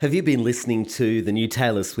Have you been listening to the new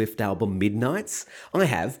Taylor Swift album Midnights? I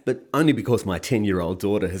have, but only because my 10-year-old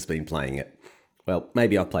daughter has been playing it. Well,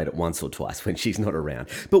 maybe I've played it once or twice when she's not around.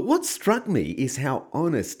 But what struck me is how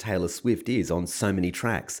honest Taylor Swift is on so many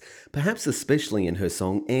tracks, perhaps especially in her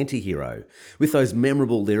song Antihero. With those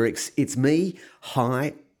memorable lyrics, "It's me,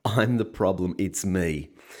 hi, I'm the problem, it's me."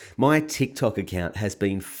 My TikTok account has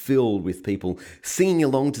been filled with people singing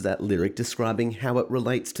along to that lyric, describing how it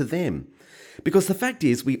relates to them. Because the fact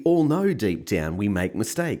is, we all know deep down we make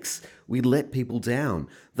mistakes. We let people down.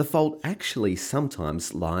 The fault actually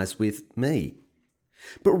sometimes lies with me.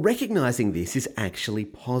 But recognizing this is actually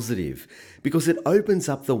positive because it opens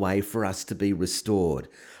up the way for us to be restored.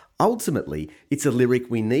 Ultimately, it's a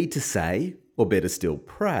lyric we need to say, or better still,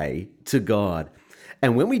 pray to God.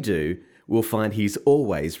 And when we do, we'll find He's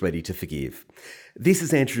always ready to forgive. This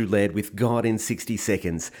is Andrew Laird with God in 60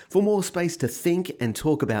 Seconds. For more space to think and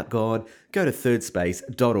talk about God, go to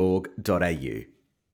thirdspace.org.au.